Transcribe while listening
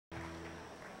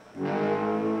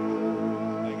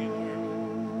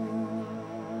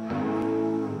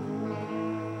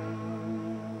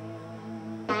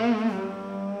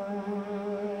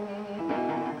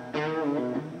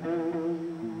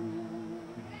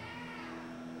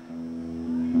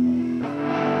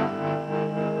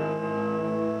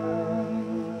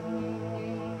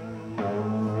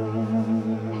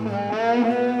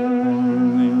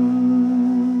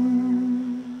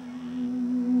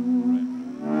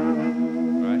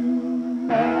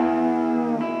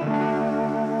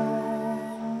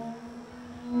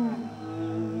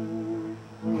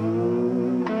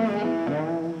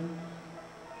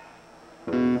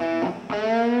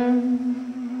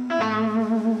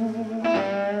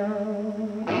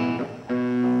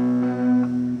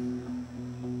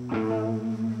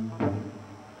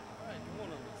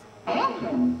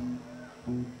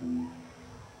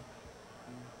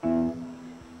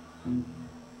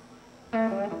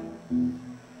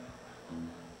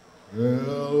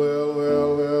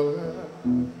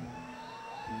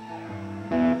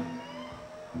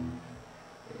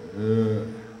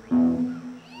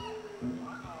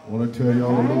Tell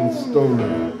y'all a little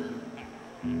story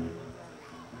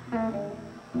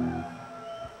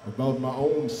about my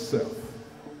own self.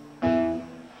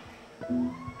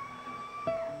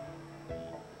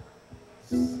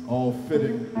 It's all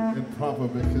fitting and proper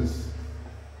because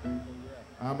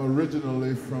I'm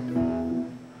originally from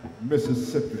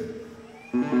Mississippi.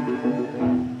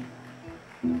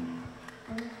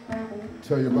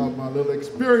 Tell you about my little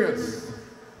experience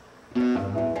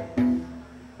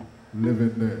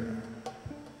living there.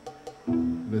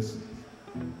 Listen.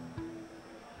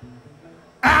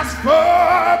 As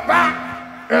far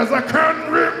back as I can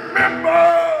remember,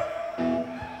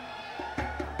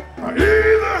 I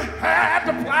either had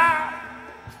to plow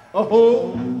a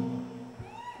hoe,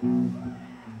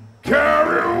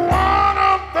 carry one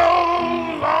of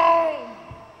those long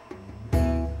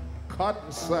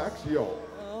cotton sacks, y'all,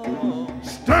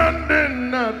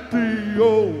 standing at the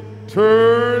old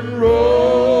turn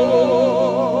road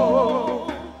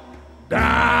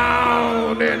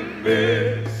down in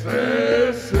Mississippi,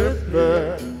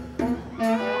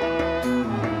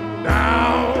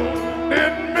 down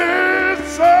in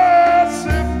Mississippi,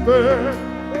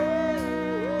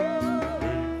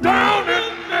 down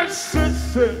in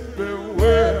Mississippi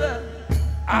where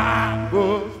I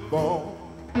was born,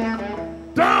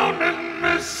 down in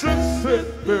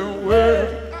Mississippi where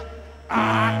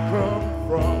I come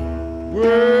from,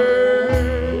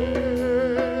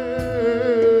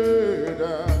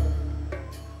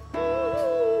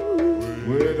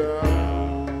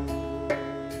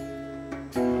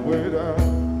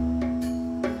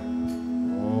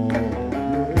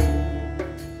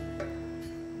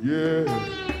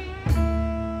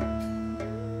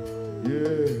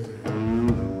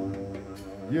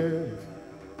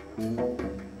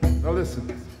 Now listen,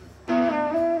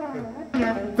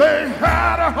 they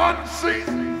had a hunting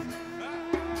season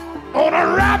on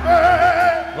a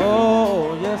rabbit.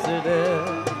 Oh, yes it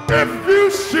is. If you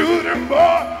shoot him,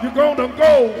 boy, you're gonna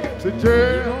go to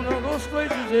jail. You're gonna go straight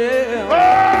to jail.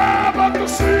 Oh, but the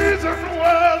season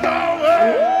was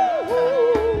always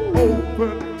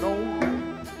open,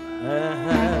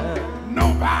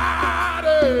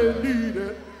 nobody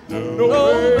needed no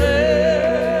way.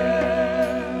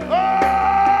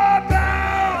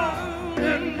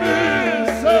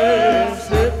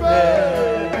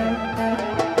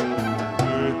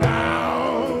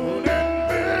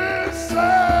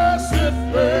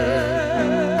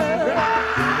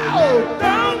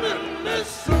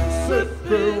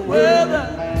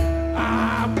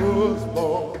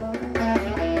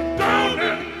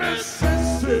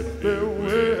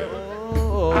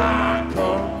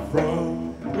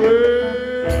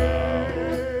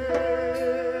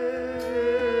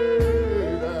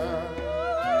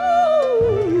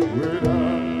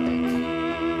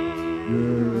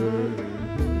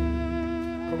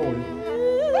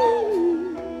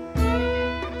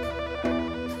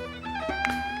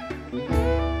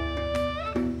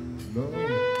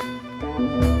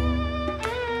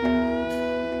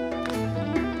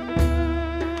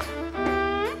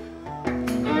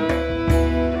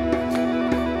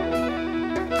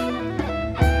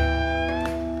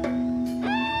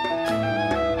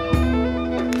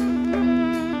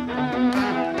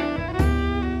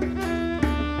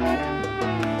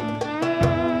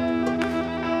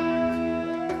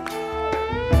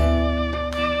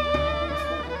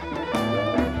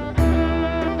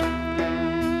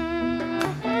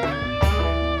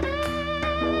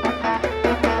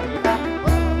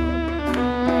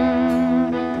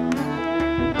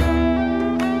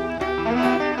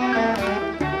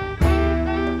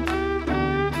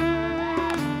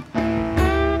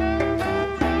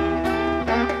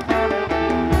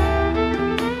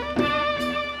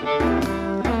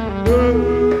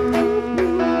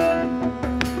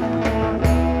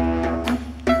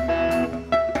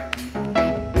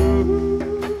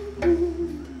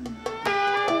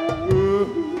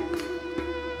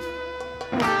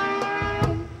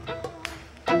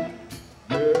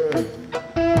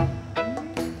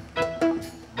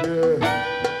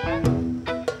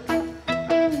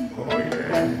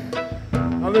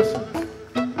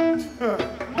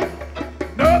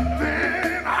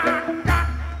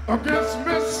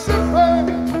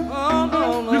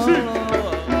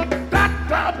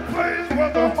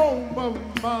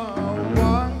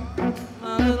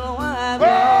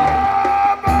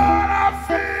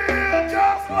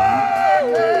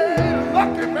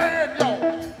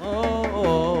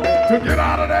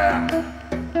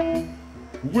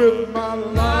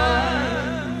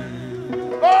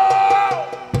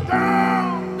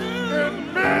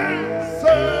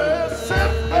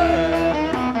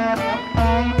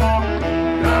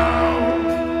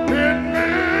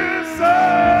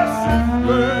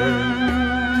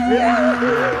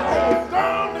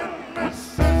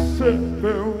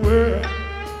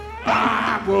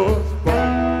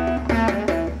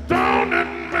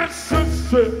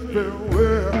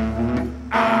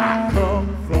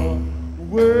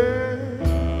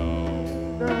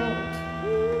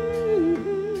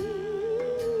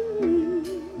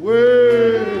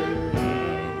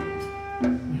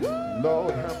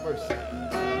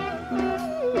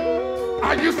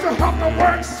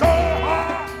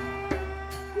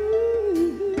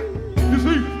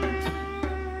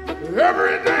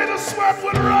 Every day the sweat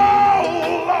would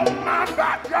roll off my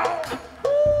back, y'all.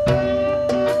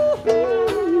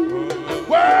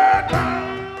 Way down,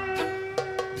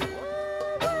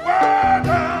 way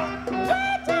down,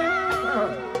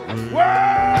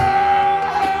 way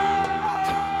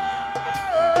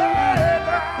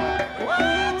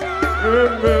down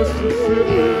in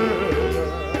Mississippi.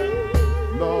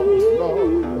 Lord,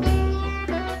 Lord,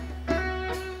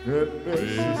 in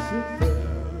Mississippi.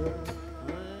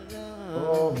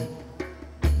 Oh.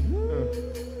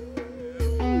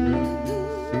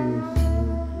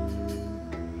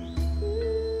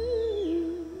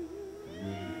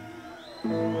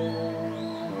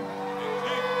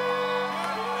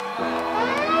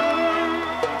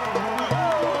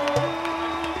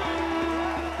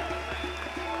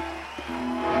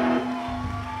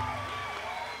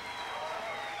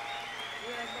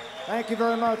 Thank you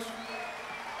very much.